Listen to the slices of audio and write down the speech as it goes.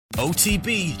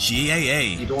OTB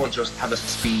GAA. You don't just have a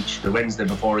speech the Wednesday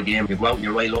before a game. You go out and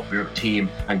you rile up your team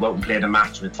and go out and play the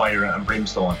match with fire and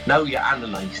brimstone. Now you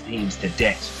analyse teams to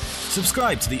death.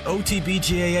 Subscribe to the OTB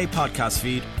GAA podcast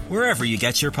feed wherever you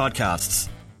get your podcasts.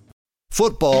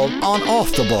 Football on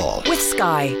Off the Ball. With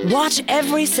Sky. Watch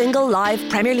every single live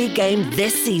Premier League game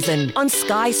this season on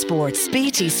Sky Sports,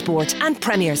 BT Sport and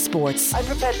Premier Sports. I'm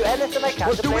prepared to do anything I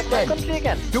can to play for my country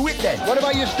again. Do it then. What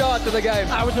about your start to the game?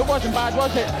 It wasn't bad,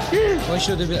 was it? Why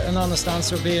should an honest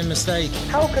answer be a mistake?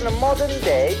 How can a modern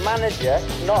day manager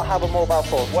not have a mobile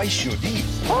phone? Why should he?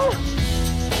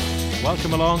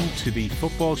 Welcome along to the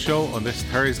football show on this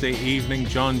Thursday evening.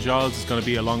 John Giles is going to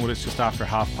be along with us just after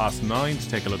 9:30 to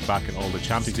take a look back at all the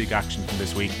Champions League action from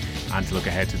this week and to look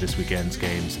ahead to this weekend's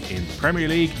games in the Premier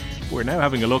League. We're now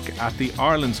having a look at the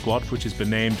Ireland squad, which has been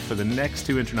named for the next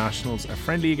two internationals, a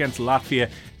friendly against Latvia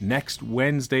next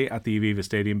Wednesday at the Aviva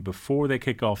Stadium before they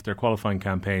kick off their qualifying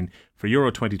campaign for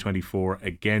Euro 2024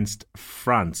 against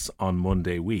France on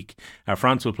Monday week.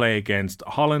 France will play against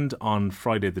Holland on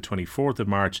Friday the 24th of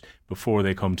March before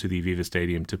they come to the Aviva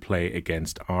Stadium to play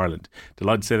against Ireland.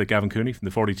 Delighted to say that Gavin Cooney from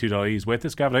the 42.ie is with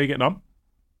us. Gavin, how are you getting on?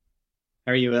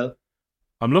 How are you, Will?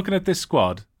 I'm looking at this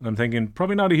squad and I'm thinking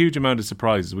probably not a huge amount of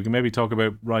surprises. We can maybe talk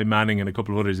about Ryan Manning and a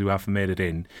couple of others who haven't made it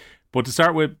in. But to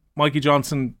start with, Mikey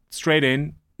Johnston straight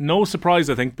in. No surprise,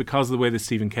 I think, because of the way that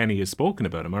Stephen Kenny has spoken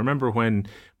about him. I remember when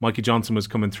Mikey Johnston was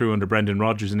coming through under Brendan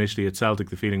Rodgers initially at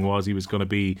Celtic, the feeling was he was going to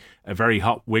be a very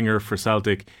hot winger for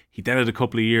Celtic. He then had a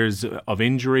couple of years of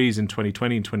injuries in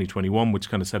 2020 and 2021, which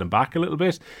kind of set him back a little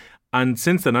bit. And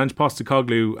since then, Ange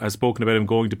Postecoglou has spoken about him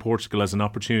going to Portugal as an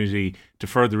opportunity to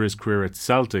further his career at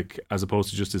Celtic as opposed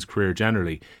to just his career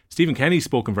generally. Stephen Kenny's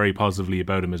spoken very positively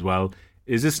about him as well.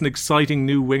 Is this an exciting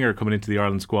new winger coming into the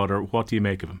Ireland squad, or what do you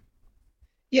make of him?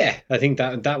 Yeah, I think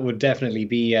that would definitely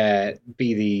be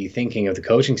the thinking of the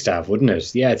coaching staff, wouldn't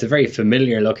it? Yeah, it's a very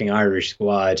familiar looking Irish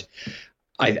squad.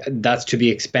 That's to be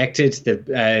expected.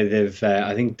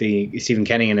 I think the Stephen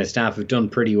Kenny and his staff have done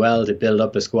pretty well to build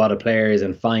up a squad of players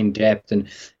and find depth in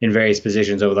various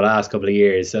positions over the last couple of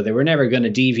years. So they were never going to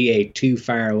deviate too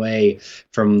far away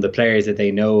from the players that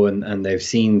they know and they've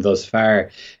seen thus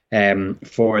far.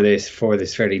 For this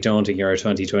fairly daunting Euro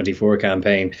 2024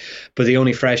 campaign. But the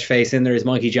only fresh face in there is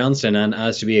Mikey Johnston, and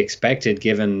as to be expected,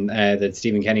 given that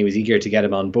Stephen Kenny was eager to get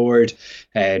him on board,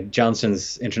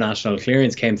 Johnston's international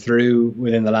clearance came through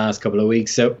within the last couple of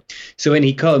weeks. So when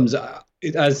he comes,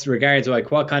 as regards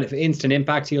like what kind of instant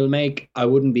impact he'll make, I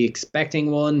wouldn't be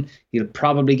expecting one. He'll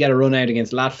probably get a run out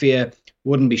against Latvia.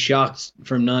 Wouldn't be shocked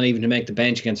from not even to make the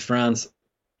bench against France,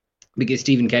 because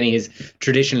Stephen Kenny is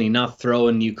traditionally not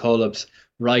throwing new call-ups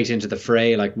right into the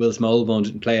fray. Like Will Smallbone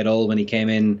didn't play at all when he came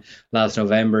in last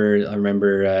November. I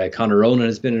remember Conor Ronan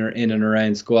has been in and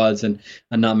around squads and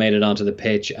not made it onto the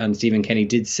pitch. And Stephen Kenny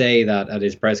did say that at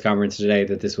his press conference today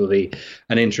that this will be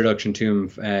an introduction to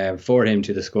him for him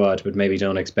to the squad, but maybe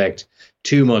don't expect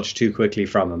too much too quickly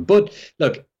from him. But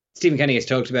look, Stephen Kenny has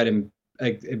talked about him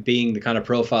being the kind of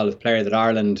profile of player that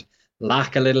Ireland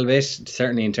lack a little bit,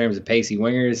 certainly in terms of pacey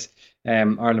wingers.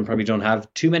 Ireland probably don't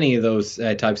have too many of those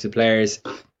types of players.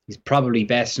 He's probably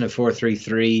best in a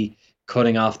 4-3-3,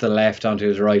 cutting off the left onto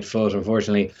his right foot.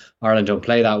 Unfortunately, Ireland don't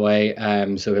play that way,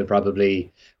 so he'll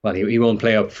probably, he won't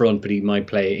play up front, but he might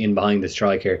play in behind the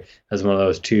striker as one of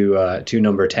those two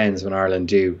number 10s when Ireland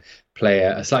do play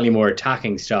a slightly more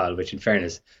attacking style, which in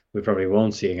fairness we probably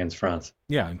won't see against France.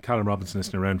 Yeah, and Callum Robinson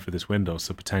isn't around for this window,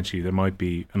 so potentially there might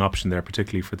be an option there,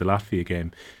 particularly for the Latvia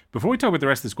game. Before we talk about the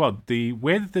rest of the squad, the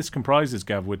way that this comprises,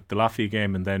 Gav, with the Latvia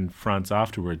game and then France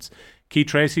afterwards, Keith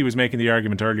Tracy was making the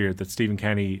argument earlier that Stephen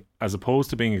Kenny, as opposed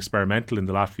to being experimental in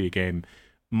the Latvia game,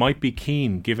 might be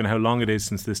keen, given how long it is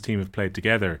since this team have played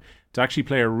together, to actually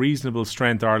play a reasonable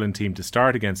strength Ireland team to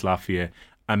start against Latvia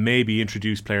and maybe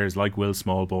introduce players like Will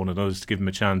Smallbone and others to give him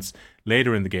a chance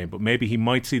later in the game. But maybe he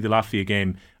might see the Latvia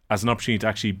game as an opportunity to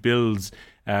actually build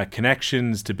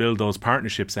connections, to build those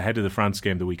partnerships ahead of the France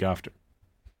game the week after.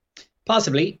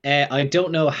 Possibly. I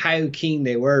don't know how keen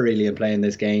they were really in playing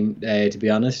this game, to be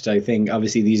honest. I think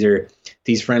obviously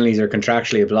these friendlies are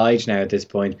contractually obliged now at this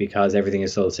point because everything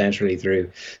is sold centrally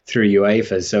through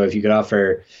UEFA. So if you could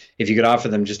offer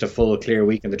them just a full clear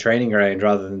week in the training ground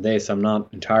rather than this, I'm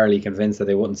not entirely convinced that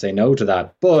they wouldn't say no to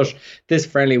that. But this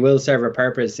friendly will serve a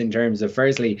purpose in terms of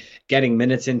firstly getting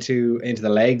minutes into the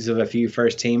legs of a few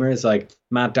first teamers, like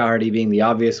Matt Doherty being the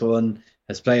obvious one,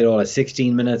 has played all of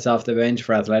 16 minutes off the bench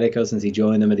for Atletico since he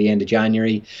joined them at the end of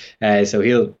January. So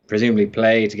he'll presumably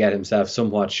play to get himself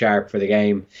somewhat sharp for the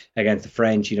game against the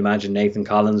French. You'd imagine Nathan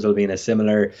Collins will be in a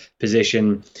similar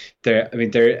position. They're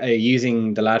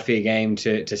using the Latvia game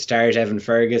to start Evan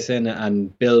Ferguson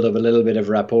and build up a little bit of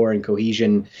rapport and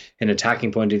cohesion in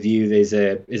attacking point of view. Is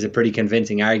a pretty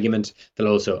convincing argument. They'll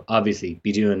also obviously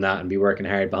be doing that and be working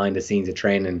hard behind the scenes of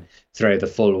training throughout the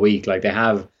full week. Like they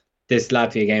have, this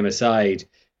Latvia game aside,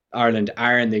 Ireland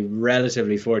are in the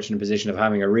relatively fortunate position of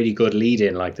having a really good lead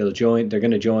in. Like they're going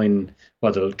to join,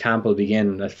 the camp will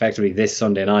begin effectively this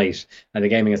Sunday night, and the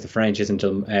game against the French isn't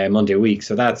until Monday week.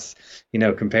 So that's,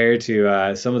 compared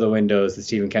to some of the windows that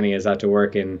Stephen Kenny has had to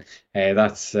work in,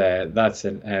 that's lots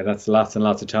and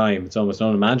lots of time. It's almost an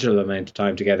unimaginable amount of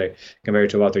time together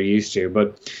compared to what they're used to.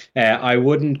 But I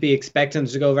wouldn't be expecting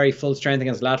them to go very full strength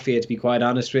against Latvia, to be quite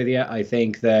honest with you. I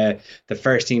think the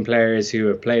first team players who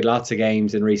have played lots of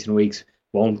games in recent weeks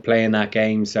won't play in that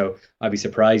game. So I'd be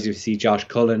surprised if you see Josh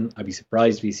Cullen. I'd be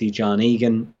surprised if you see John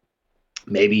Egan.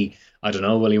 Maybe, I don't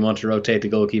know, will he want to rotate the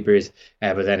goalkeepers?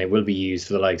 But then it will be used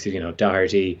for the likes of,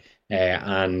 Doherty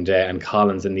and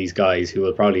Collins and these guys who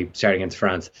will probably start against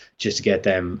France just to get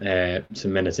them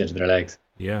some minutes into their legs.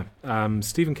 Yeah.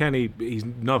 Stephen Kenny, he's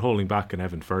not holding back on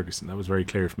Evan Ferguson. That was very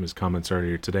clear from his comments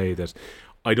earlier today, that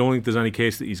I don't think there's any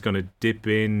case that he's going to dip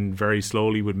in very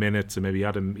slowly with minutes, and maybe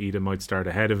Adam Ida might start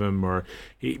ahead of him. Or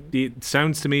it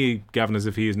sounds to me, Gavin, as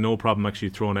if he has no problem actually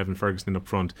throwing Evan Ferguson up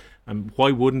front. And why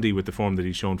wouldn't he with the form that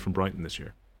he's shown from Brighton this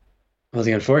year? Well,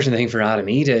 the unfortunate thing for Adam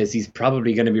Ida is he's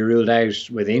probably going to be ruled out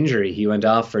with injury. He went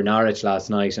off for Norwich last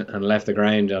night and left the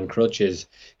ground on crutches.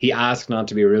 He asked not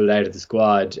to be ruled out of the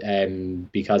squad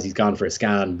because he's gone for a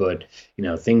scan. But,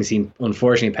 things seem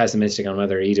unfortunately pessimistic on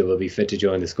whether Ida will be fit to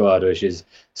join the squad, which is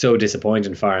so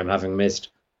disappointing for him, having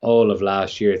missed all of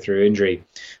last year through injury.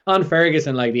 On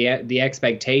Ferguson, like the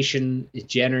expectation is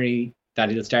generally that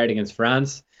he'll start against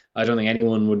France. I don't think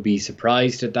anyone would be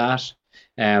surprised at that.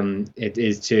 It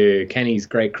is to Kenny's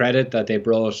great credit that they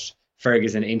brought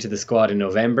Ferguson into the squad in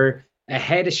November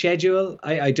ahead of schedule.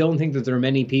 I don't think that there were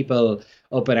many people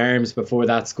up in arms before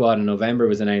that squad in November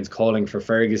was announced calling for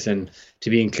Ferguson to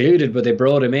be included, but they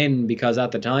brought him in because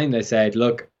at the time they said,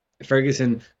 look,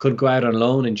 Ferguson could go out on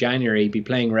loan in January, be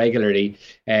playing regularly,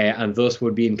 and thus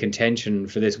would be in contention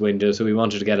for this window, so we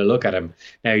wanted to get a look at him.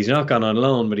 Now, he's not gone on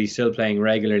loan, but he's still playing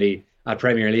regularly at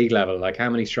Premier League level. Like, how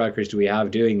many strikers do we have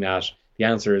doing that? The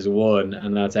answer is one,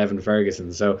 and that's Evan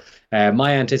Ferguson. So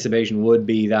my anticipation would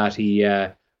be that he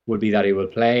will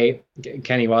play.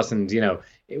 Kenny wasn't,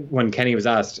 when Kenny was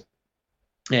asked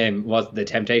was the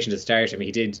temptation to start him,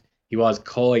 he was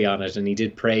coy on it, and he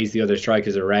did praise the other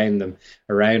strikers around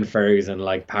Ferguson,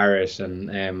 like Parrott and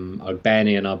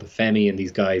Ogbene and Obafemi and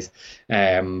these guys.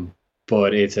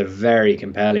 But it's a very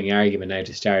compelling argument now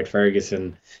to start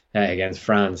Ferguson against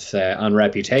France on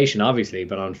reputation, obviously,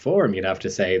 but on form, you'd have to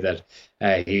say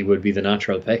that he would be the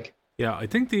natural pick. Yeah, I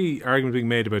think the argument being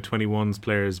made about 21s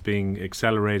players being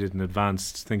accelerated and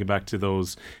advanced, thinking back to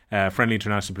those friendly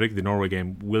internationals, particularly the Norway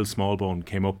game, Will Smallbone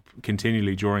came up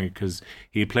continually during it because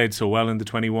he had played so well in the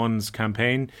 21s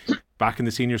campaign, back in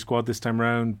the senior squad this time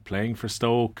round, playing for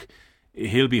Stoke.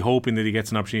 He'll be hoping that he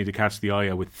gets an opportunity to catch the eye,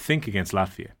 I would think, against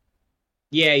Latvia.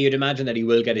 Yeah, you'd imagine that he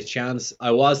will get his chance.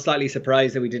 I was slightly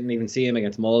surprised that we didn't even see him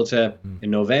against Malta in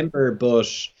November, but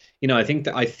I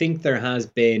think there has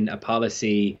been a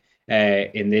policy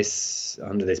under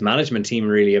this management team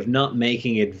really of not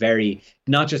making it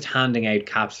not just handing out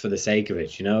caps for the sake of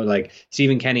it. Like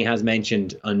Stephen Kenny has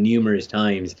mentioned on numerous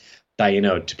times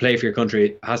that, to play for your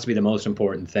country has to be the most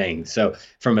important thing. So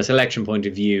from a selection point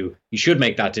of view, you should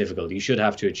make that difficult. You should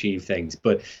have to achieve things.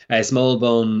 But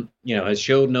Smallbone, has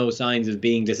showed no signs of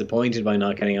being disappointed by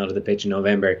not getting onto the pitch in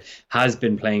November, has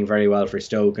been playing very well for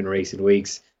Stoke in recent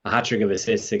weeks. A hat-trick of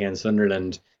assists against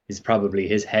Sunderland is probably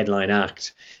his headline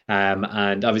act.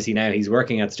 And obviously now he's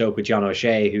working at Stoke with John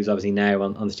O'Shea, who's obviously now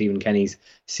on Stephen Kenny's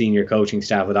senior coaching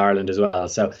staff with Ireland as well.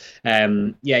 So,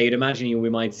 you'd imagine we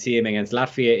might see him against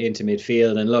Latvia into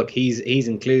midfield. And look, he's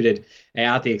included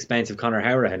at the expense of Conor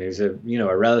Hourihane, who's a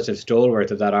relative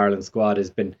stalwart of that Ireland squad, has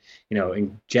been,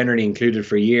 generally included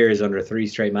for years under 3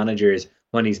 straight managers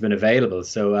when he's been available.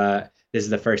 So this is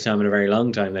the first time in a very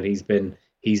long time that he's been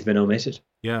omitted.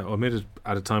 Yeah, omitted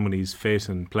at a time when he's fit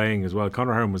and playing as well.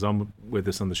 Conor Hourihane was on with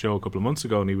us on the show a couple of months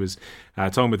ago, and he was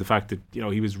talking about the fact that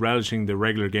he was relishing the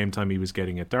regular game time he was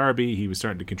getting at Derby. He was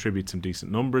starting to contribute some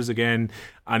decent numbers again,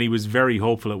 and he was very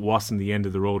hopeful it wasn't the end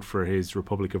of the road for his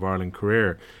Republic of Ireland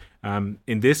career.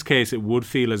 In this case, it would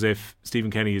feel as if Stephen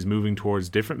Kenny is moving towards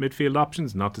different midfield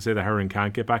options. Not to say that Horan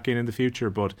can't get back in the future,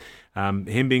 but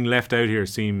him being left out here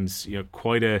seems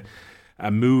quite a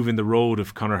move in the road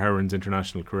of Conor Horan's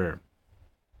international career.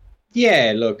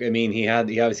 Yeah, look, I mean, he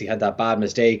obviously had that bad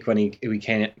mistake when he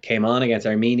came on against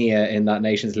Armenia in that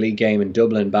Nations League game in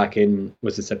Dublin back in,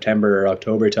 was it September or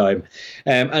October time?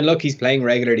 And look, he's playing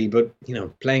regularly, but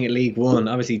playing at League One,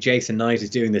 obviously Jason Knight is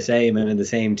doing the same and in the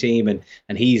same team,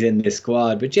 and he's in this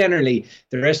squad. But generally,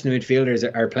 the rest of the midfielders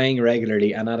are playing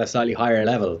regularly and at a slightly higher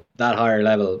level. That higher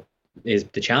level is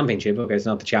the Championship. Okay, it's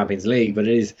not the Champions League, but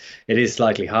it is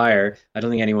slightly higher. I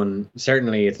don't think anyone,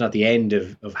 certainly it's not the end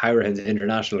of Horan's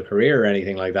international career or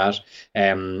anything like that.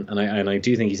 And I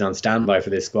do think he's on standby for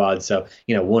this squad. So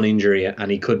one injury and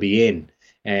he could be in.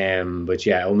 But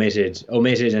yeah, omitted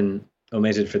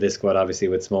for this squad, obviously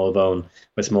with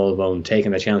Smallbone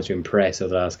taking the chance to impress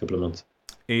over the last couple of months.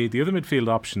 The other midfield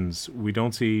options, we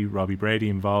don't see Robbie Brady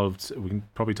involved. We can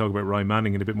probably talk about Ryan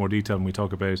Manning in a bit more detail when we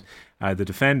talk about the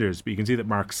defenders. But you can see that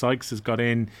Mark Sykes has got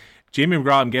in. Jamie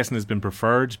McGrath, I'm guessing, has been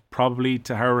preferred probably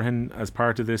to Horan as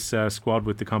part of this squad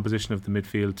with the composition of the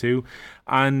midfield too.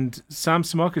 And Sam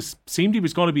Samakas seemed he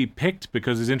was going to be picked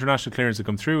because his international clearance had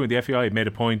come through, and the FAI had made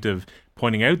a point of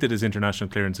pointing out that his international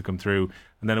clearance had come through,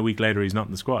 and then a week later he's not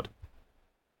in the squad.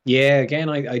 Yeah, again,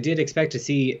 I did expect to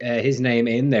see his name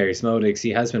in there, Smodix. He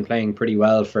has been playing pretty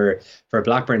well for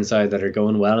Blackburn side that are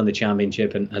going well in the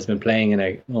Championship and has been playing in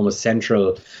a almost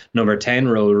central number 10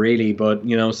 role, really. But,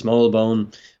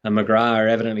 Smallbone and McGrath are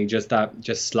evidently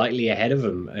just slightly ahead of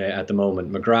him at the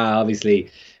moment. McGrath, obviously,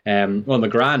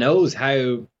 McGrath knows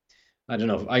how, I don't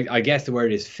know, I guess the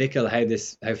word is fickle, how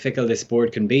fickle this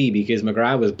sport can be, because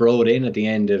McGrath was brought in at the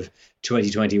end of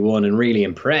 2021 and really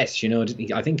impressed.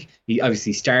 I think he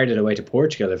obviously started away to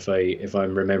Portugal, if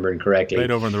I'm remembering correctly.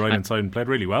 Played over on the right hand side and played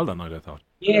really well that night, I thought.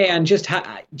 Yeah, and just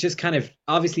kind of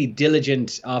obviously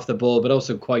diligent off the ball, but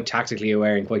also quite tactically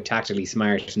aware and quite tactically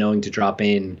smart, knowing to drop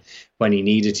in when he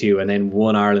needed to, and then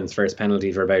won Ireland's first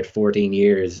penalty for about 14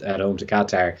 years at home to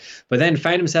Qatar. But then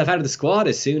found himself out of the squad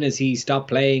as soon as he stopped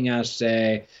playing at...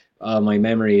 my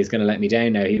memory is going to let me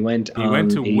down now. He went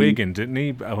to Wigan, didn't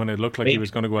he? When it looked like he was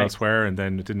going to go elsewhere, and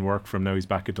then it didn't work for him. Now he's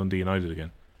back at Dundee United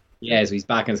again. Yeah, so he's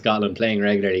back in Scotland playing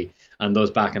regularly, and those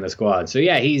back in the squad. So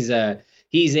yeah, he's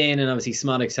in, and obviously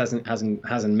Smodix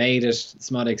hasn't made it.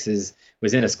 Smodix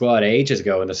was in a squad ages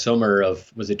ago in the summer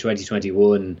of, was it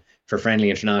 2021 for friendly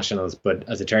internationals, but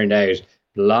as it turned out,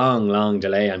 long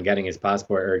delay on getting his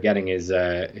passport or getting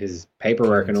his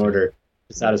paperwork in order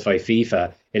to satisfy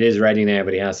FIFA. It is ready now,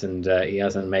 but he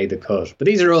hasn't made the cut. But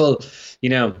these are all,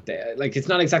 it's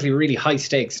not exactly really high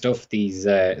stakes stuff, these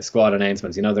squad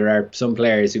announcements. There are some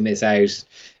players who miss out.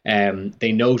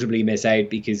 They notably miss out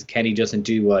because Kenny doesn't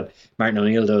do what Martin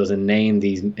O'Neill does and name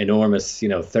these enormous,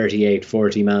 38,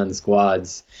 40 man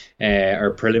squads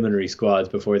or preliminary squads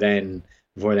before then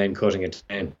cutting it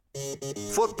down.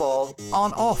 Football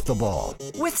on Off the Ball.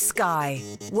 With Sky.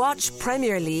 Watch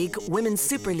Premier League, Women's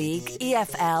Super League,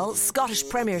 EFL, Scottish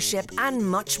Premiership and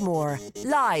much more.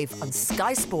 Live on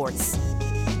Sky Sports.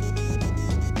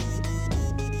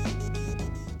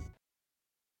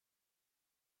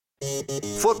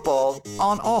 Football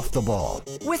on Off the Ball.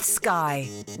 With Sky.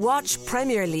 Watch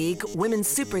Premier League, Women's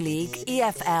Super League,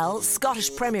 EFL,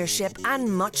 Scottish Premiership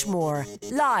and much more.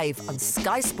 Live on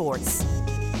Sky Sports.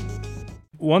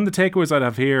 One of the takeaways I'd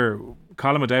have here,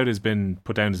 Colin O'Dowd has been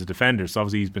put down as a defender, so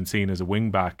obviously he's been seen as a wing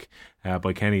back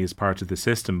by Kenny as part of the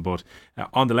system. But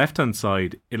on the left hand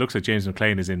side, it looks like James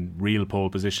McLean is in real pole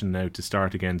position now to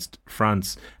start against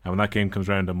France when that game comes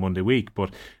round on Monday week. But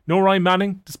no Ryan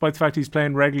Manning, despite the fact he's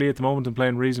playing regularly at the moment and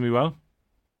playing reasonably well.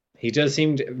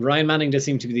 Ryan Manning does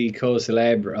seem to be the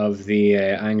co-celeb of the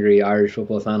angry Irish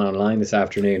football fan online this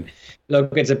afternoon.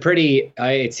 Look,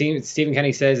 it seems Stephen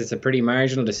Kenny says it's a pretty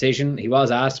marginal decision. He was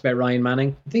asked about Ryan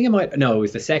Manning. I think it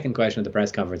was the second question at the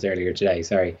press conference earlier today,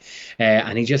 sorry.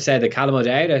 And he just said that Callum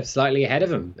O'Dowd is slightly ahead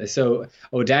of him. So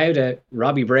O'Dowd,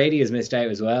 Robbie Brady has missed out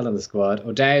as well on the squad.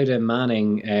 O'Dowd and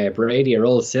Manning, Brady are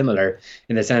all similar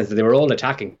in the sense that they were all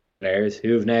attacking players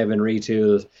who have now been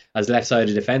retooled as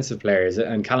left-sided defensive players,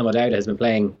 and Callum O'Dowd has been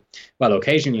playing, well,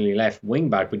 occasionally left wing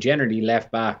back, but generally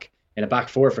left back in a back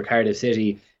four for Cardiff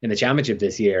City in the Championship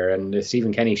this year. And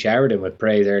Stephen Kenny showered him with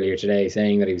praise earlier today,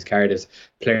 saying that he was Cardiff's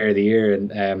Player of the Year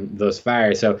and thus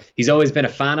far. So he's always been a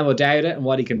fan of O'Dowd and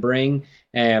what he can bring.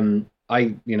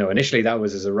 Initially that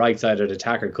was as a right-sided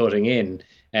attacker cutting in,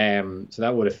 so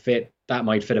that would have fit. That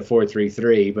might fit a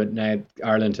 4-3-3, but now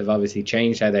Ireland have obviously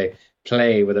changed how they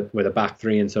play with a back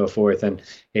three and so forth, and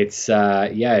it's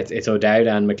O'Dowd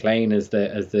and McLean as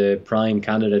the prime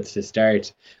candidates to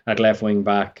start at left wing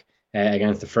back.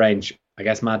 against the French. I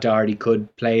guess Matt Doherty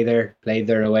could play there, played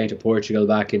there away to Portugal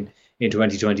back in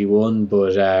 2021.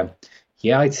 But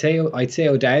yeah, I'd say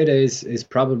O'Dowda is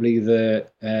probably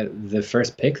the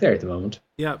first pick there at the moment.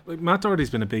 Yeah, Matt Doherty's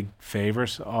been a big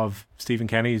favourite of Stephen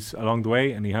Kenny's along the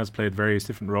way, and he has played various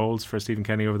different roles for Stephen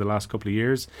Kenny over the last couple of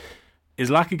years. His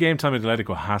lack of game time at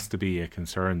Atletico has to be a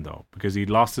concern, though, because he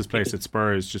lost his place at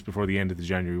Spurs just before the end of the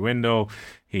January window.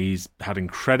 He's had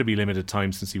incredibly limited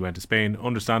time since he went to Spain.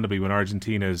 Understandably, when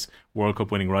Argentina's World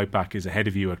Cup winning right back is ahead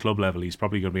of you at club level, he's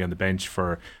probably going to be on the bench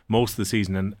for most of the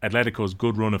season. And Atletico's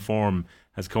good run of form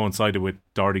has coincided with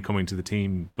Doherty coming to the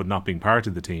team but not being part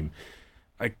of the team.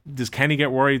 Does Kenny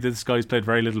get worried that this guy's played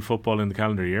very little football in the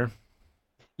calendar year?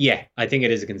 Yeah, I think it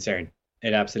is a concern.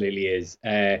 It absolutely is.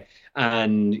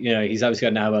 And, he's obviously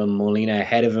got Nahuel Molina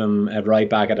ahead of him at right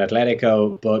back at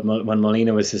Atletico. But when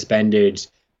Molina was suspended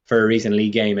for a recent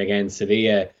league game against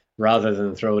Sevilla, rather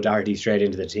than throw Doherty straight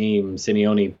into the team,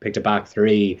 Simeone picked a back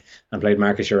three and played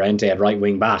Marcus Llorente at right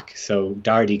wing back. So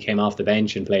Doherty came off the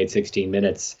bench and played 16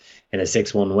 minutes in a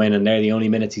 6-1 win. And they're the only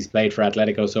minutes he's played for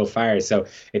Atletico so far. So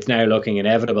it's now looking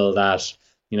inevitable that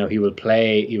he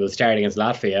will start against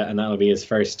Latvia, and that'll be his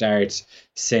first start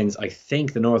since, I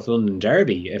think, the North London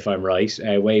Derby, if I'm right,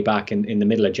 way back in the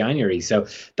middle of January. So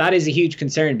that is a huge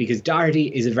concern because Doherty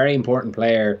is a very important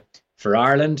player for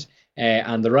Ireland,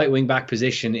 and the right wing-back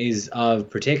position is of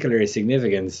particular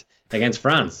significance against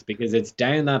France because it's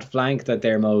down that flank that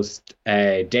they're most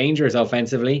dangerous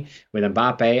offensively with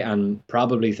Mbappe and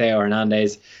probably Theo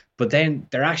Hernandez, but then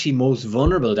they're actually most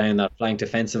vulnerable down that flank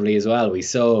defensively as well.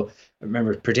 I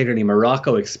remember particularly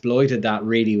Morocco exploited that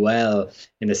really well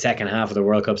in the second half of the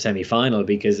World Cup semi-final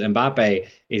because Mbappe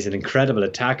is an incredible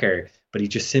attacker, but he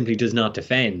just simply does not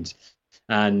defend.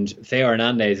 And Theo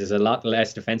Hernandez is a lot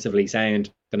less defensively sound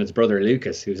than his brother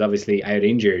Lucas, who's obviously out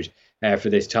injured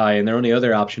for this tie. And their only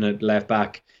other option at left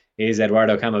back is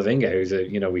Eduardo Camavinga, who's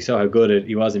we saw how good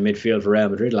he was in midfield for Real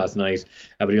Madrid last night,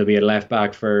 but he'll be at left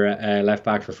back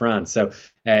for France. So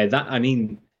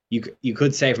You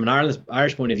could say from an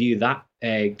Irish point of view that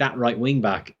right wing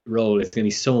back role is going to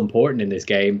be so important in this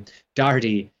game.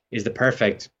 Doherty is the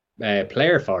perfect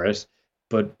player for it,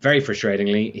 but very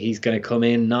frustratingly, he's going to come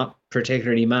in not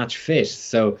particularly match fit.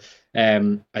 So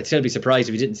I'd still be surprised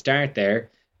if he didn't start there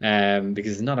because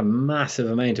there's not a massive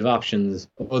amount of options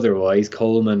otherwise,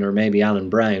 Coleman or maybe Alan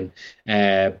Brown.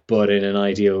 But in an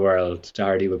ideal world,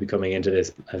 Doherty would be coming into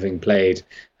this having played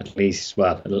at least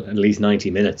 90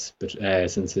 minutes, but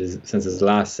since his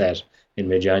last set in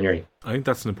mid-January. I think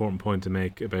that's an important point to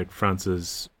make about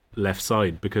France's left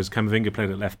side because Camavinga played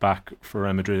at left back for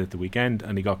Real Madrid at the weekend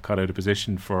and he got cut out of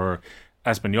position for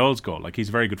Espanyol's goal. He's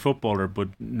a very good footballer, but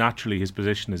naturally his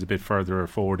position is a bit further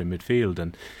forward in midfield,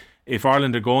 and if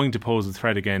Ireland are going to pose a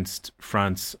threat against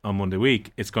France on Monday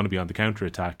week, it's going to be on the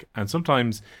counter-attack. And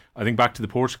sometimes, I think back to the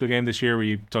Portugal game this year where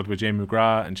you talked about Jamie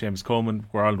McGrath and Seamus Coleman,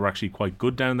 where Ireland were actually quite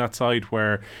good down that side,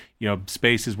 where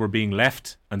spaces were being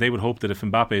left, and they would hope that if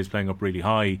Mbappe is playing up really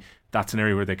high, that's an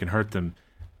area where they can hurt them.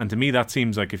 And to me, that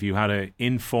seems like if you had a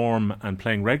in form and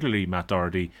playing regularly Matt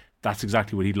Doherty, that's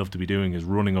exactly what he'd love to be doing, is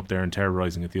running up there and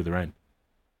terrorising at the other end.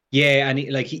 Yeah, and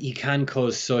he can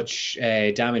cause such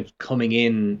damage coming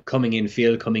in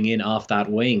off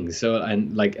that wing. So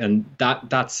and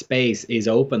that space is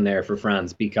open there for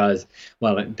France because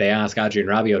they ask Adrien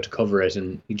Rabiot to cover it,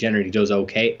 and he generally does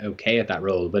okay at that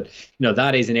role. But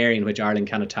that is an area in which Ireland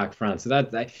can attack France. So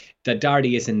that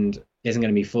Doherty isn't going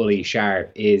to be fully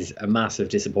sharp is a massive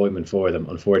disappointment for them,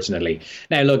 unfortunately.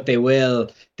 Now, look,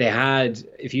 they had,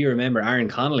 if you remember, Aaron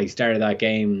Connolly started that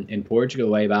game in Portugal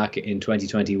way back in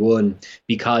 2021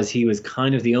 because he was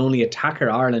kind of the only attacker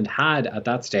Ireland had at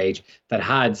that stage that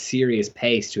had serious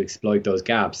pace to exploit those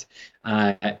gaps.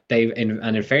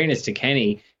 In fairness to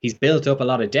Kenny, he's built up a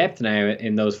lot of depth now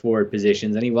in those forward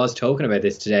positions, and he was talking about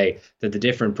this today, that the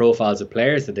different profiles of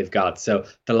players that they've got. So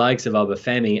the likes of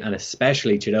Obafemi and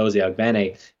especially Chidozie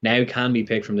Ogbene now can be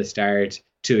picked from the start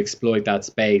to exploit that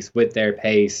space with their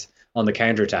pace on the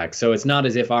counter-attack. So it's not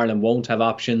as if Ireland won't have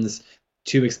options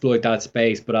to exploit that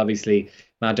space, but obviously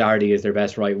Matt Doherty is their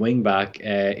best right wing back.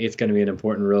 It's going to be an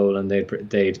important role, and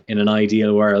they'd in an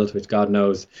ideal world, which God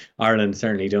knows Ireland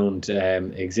certainly don't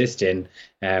exist in,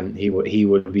 he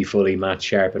would be fully match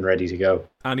sharp and ready to go.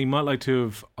 And he might like to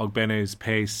have Ogbene's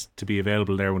pace to be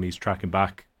available there when he's tracking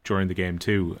back during the game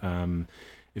too.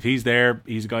 If he's there,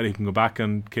 he's a guy who can go back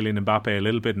on Kylian Mbappe a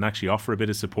little bit and actually offer a bit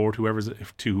of support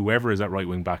to whoever is at right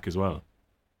wing back as well.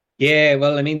 Yeah,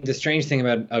 well, I mean, the strange thing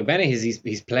about Ogbene is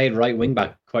he's played right wing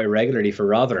back quite regularly for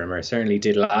Rotherham, or certainly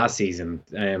did last season.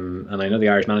 And I know the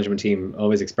Irish management team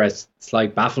always expressed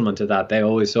slight bafflement at that. They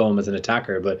always saw him as an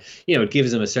attacker, but it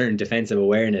gives him a certain defensive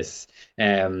awareness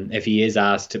if he is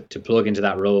asked to plug into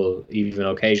that role, even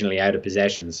occasionally out of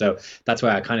possession. So that's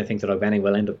why I kind of think that Ogbening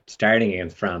will end up starting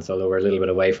against France, although we're a little bit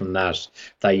away from that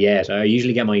yet. I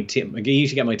usually get my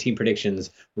team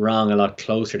predictions wrong a lot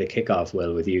closer to kickoff,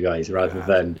 Will, with you guys, rather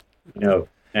than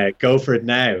go for it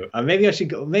now. Maybe I should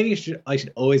go. Maybe I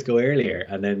should always go earlier,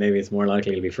 and then maybe it's more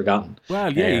likely to be forgotten.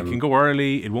 Well, yeah, you can go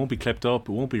early. It won't be clipped up.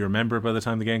 It won't be remembered by the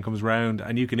time the game comes round,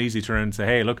 and you can easily turn and say,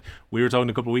 "Hey, look, we were talking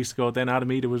a couple of weeks ago. Then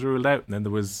Adam Ida was ruled out, and then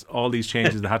there was all these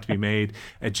changes that had to be made."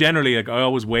 Generally, like, I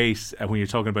always wait when you're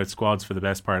talking about squads for the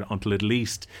best part until at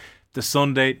least the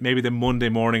Sunday, maybe the Monday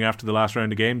morning after the last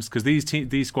round of games, because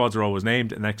these squads are always named.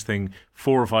 The next thing,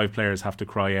 4 or 5 players have to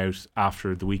cry out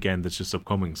after the weekend that's just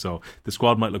upcoming. So the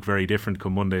squad might look very different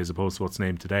come Monday as opposed to what's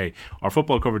named today. Our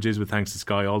football coverage is with thanks to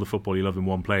Sky, all the football you love in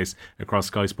one place across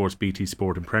Sky Sports, BT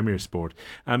Sport and Premier Sport.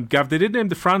 Gav, they did name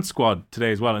the France squad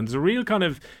today as well, and there's a real kind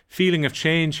of feeling of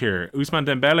change here. Ousmane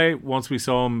Dembele, once we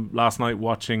saw him last night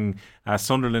watching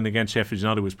Sunderland against Sheffield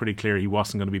United, it was pretty clear he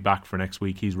wasn't going to be back for next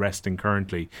week. He's resting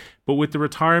currently. But with the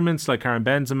retirements like Karim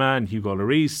Benzema and Hugo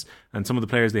Lloris and some of the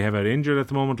players they have out injured at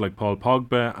the moment like Paul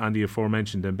Pogba and the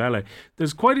aforementioned Dembele,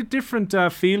 there's quite a different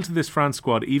feel to this France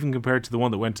squad even compared to the one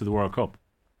that went to the World Cup.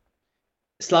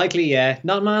 Slightly, yeah.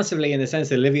 Not massively, in the sense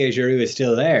that Olivier Giroud is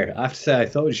still there. I have to say, I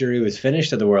thought Giroud was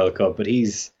finished at the World Cup, but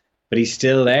he's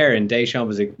still there, and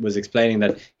Deschamps was explaining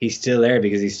that he's still there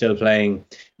because he's still playing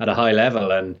at a high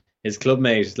level, and his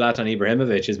clubmate Zlatan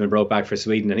Ibrahimovic has been brought back for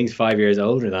Sweden, and he's 5 years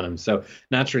older than him. So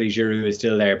naturally, Giroud is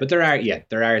still there. But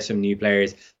there are some new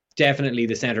players. Definitely,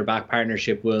 the centre back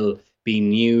partnership will be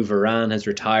new. Varane has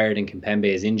retired, and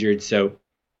Kimpembe is injured. So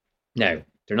now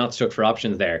they're not stuck for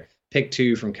options there. Pick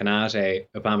 2 from Kanate,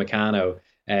 Upamecano,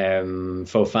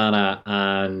 Fofana,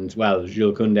 and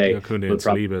Jules Koundé. Koundé and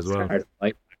Saliba as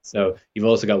well. So you've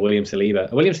also got William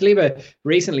Saliba. William Saliba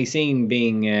recently seen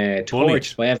being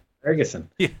torched by Ferguson.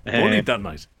 Yeah, bullied that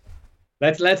night.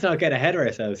 Let's not get ahead of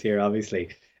ourselves here, obviously.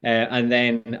 And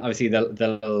then obviously they'll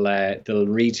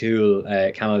retool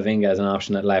Camavinga as an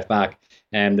option at left back.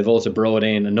 They've also brought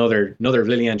in another of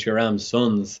Lilian Thuram's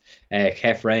sons,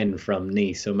 Kefren from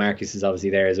Nice. So Marcus is obviously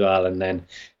there as well. And then,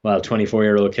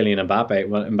 24-year-old Kylian Mbappe.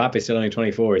 Well, Mbappe's still only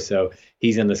 24, so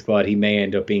he's in the squad. He may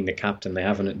end up being the captain. They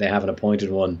haven't appointed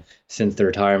one since the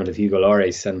retirement of Hugo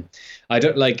Lloris. And I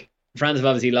don't like. France have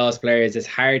obviously lost players. It's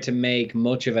hard to make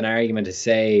much of an argument to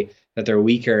say that they're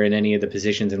weaker in any of the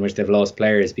positions in which they've lost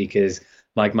players, because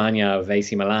Mike Maignan of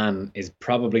AC Milan is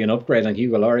probably an upgrade on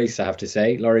Hugo Lloris, I have to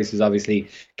say. Lloris was obviously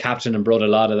captain and brought a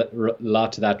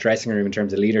lot to that dressing room in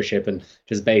terms of leadership and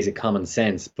just basic common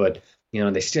sense. But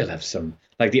they still have some,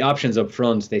 like, the options up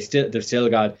front.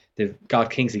 They've got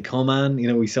Kingsley Coman.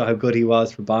 We saw how good he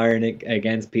was for Bayern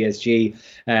against PSG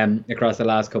across the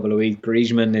last couple of weeks.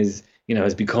 Griezmann has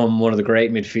become one of the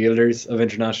great midfielders of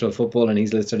international football, and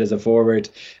he's listed as a forward.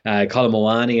 Colin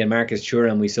Mawani and Marcus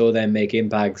Thuram, we saw them make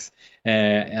impacts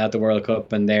at the World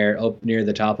Cup, and they're up near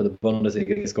the top of the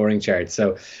Bundesliga scoring chart.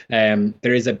 So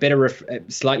there is a bit of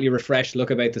slightly refreshed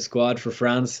look about the squad for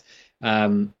France,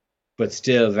 but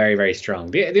still very, very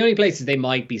strong. The only places they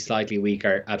might be slightly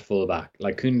weaker at fullback,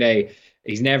 like Koundé.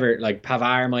 He's never, like,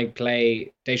 Pavard might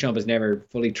play. Deschamps has never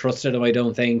fully trusted him, I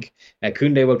don't think.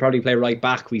 Koundé will probably play right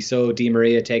back. We saw Di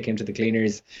Maria take him to the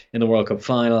cleaners in the World Cup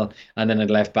final. And then at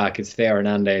left back, it's Theo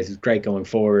Hernandez, who's great going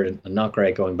forward and not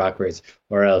great going backwards.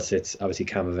 Or else it's obviously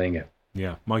Camavinga.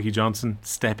 Yeah, Mikey Johnston,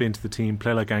 step into the team,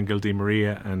 play like Angel Di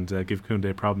Maria, and give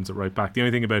Koundé problems at right back. The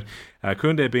only thing about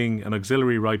Koundé being an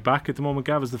auxiliary right back at the moment,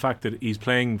 Gav, is the fact that he's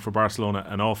playing for Barcelona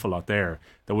an awful lot there.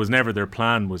 That was never their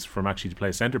plan, was for him actually to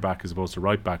play centre back as opposed to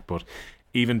right back. But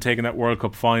even taking that World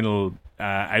Cup final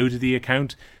out of the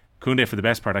account, Koundé, for the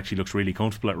best part, actually looks really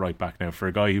comfortable at right back now for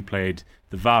a guy who played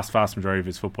the vast majority of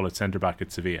his football at centre back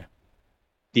at Sevilla.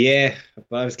 Yeah,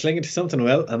 but I was clinging to something,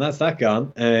 Will, and that's that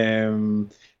gone.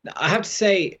 I have to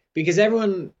say, because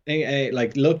everyone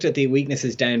looked at the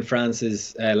weaknesses down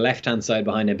France's left-hand side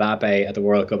behind Mbappe at the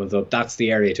World Cup and thought that's the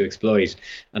area to exploit.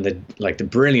 And the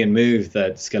brilliant move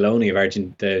that Scaloni,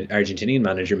 the Argentinian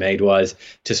manager, made was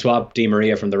to swap Di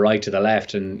Maria from the right to the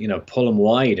left and pull him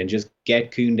wide and just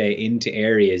get Koundé into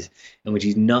areas in which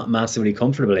he's not massively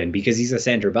comfortable in, because he's a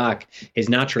centre back. His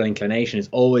natural inclination is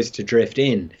always to drift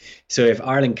in. So if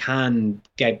Ireland can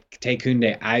take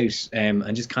Koundé out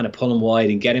and just kind of pull him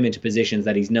wide and get him into positions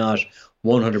that he's not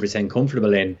 100%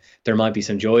 comfortable in, there might be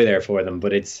some joy there for them.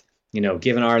 But it's,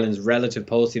 given Ireland's relative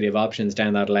paucity of options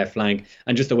down that left flank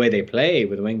and just the way they play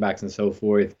with the wing backs and so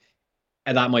forth,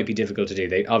 And that might be difficult to do.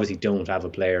 They obviously don't have a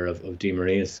player of Di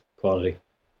Maria's quality.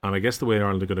 And I guess the way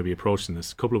Ireland are going to be approaching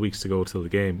this, a couple of weeks to go till the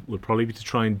game, will probably be to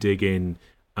try and dig in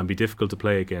and be difficult to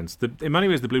play against. In many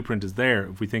ways, the blueprint is there.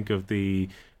 If we think of the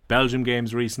Belgium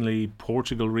games recently,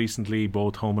 Portugal recently,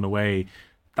 both home and away,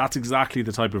 that's exactly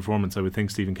the type of performance I would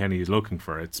think Stephen Kenny is looking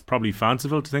for. It's probably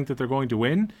fanciful to think that they're going to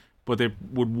win, but they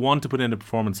would want to put in a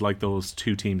performance like those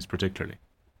two teams particularly.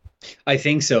 I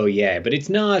think so, yeah. But it's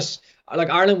not... Like,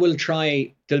 Ireland will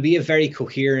try... There'll be a very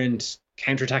coherent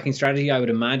counter-attacking strategy, I would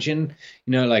imagine.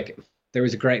 You know, like, there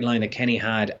was a great line that Kenny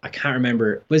had. I can't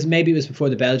remember. Maybe it was before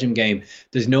the Belgium game.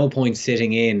 There's no point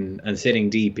sitting in and sitting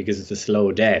deep because it's a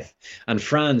slow death. And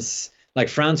France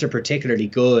are particularly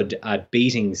good at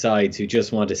beating sides who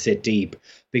just want to sit deep,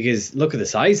 because look at the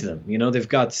size of them. You know, they've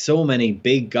got so many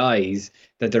big guys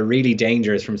that they're really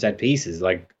dangerous from set pieces.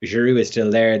 Like, Giroud is still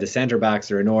there. The centre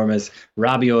backs are enormous.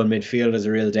 Rabiot in midfield is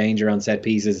a real danger on set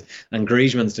pieces, and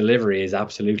Griezmann's delivery is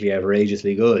absolutely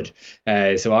outrageously good.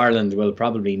 So Ireland will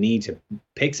probably need to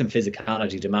pick some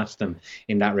physicality to match them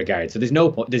in that regard. So there's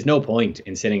no point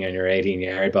in sitting on your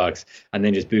 18-yard box and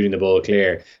then just booting the ball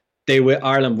clear.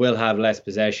 Ireland will have less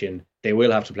possession. They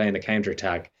will have to play in the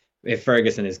counter-attack. If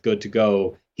Ferguson is good to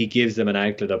go, he gives them an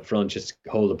outlet up front just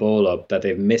to hold the ball up that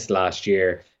they've missed last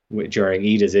year during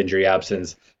Ida's injury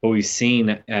absence. But we've seen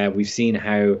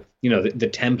how, you know, the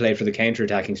template for the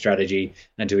counter-attacking strategy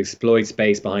and to exploit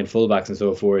space behind fullbacks and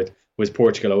so forth was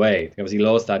Portugal away. They obviously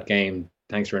lost that game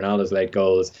thanks to Ronaldo's late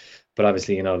goals. But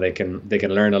obviously, you know, they can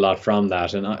learn a lot from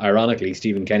that. And ironically,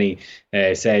 Stephen Kenny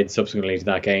said subsequently to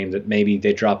that game that maybe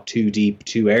they dropped too deep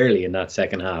too early in that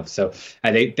second half. So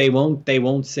they won't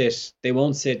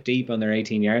sit deep on their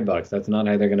 18-yard box. That's not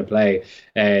how they're going to play.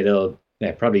 They'll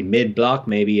probably mid-block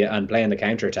maybe and play in the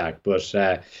counter-attack. But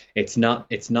it's not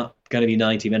going to be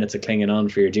 90 minutes of clinging on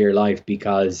for your dear life,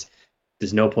 because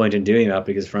there's no point in doing that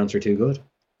because France are too good.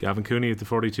 Gavin Cooney at the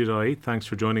 42.8, thanks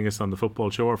for joining us on the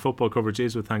Football Show. Our football coverage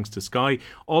is with thanks to Sky.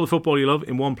 All the football you love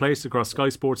in one place across Sky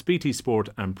Sports, BT Sport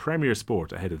and Premier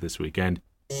Sport ahead of this weekend.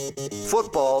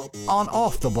 Football on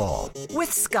Off the Ball.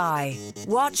 With Sky.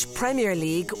 Watch Premier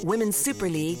League, Women's Super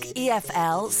League,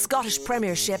 EFL, Scottish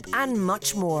Premiership and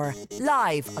much more.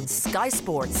 Live on Sky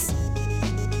Sports.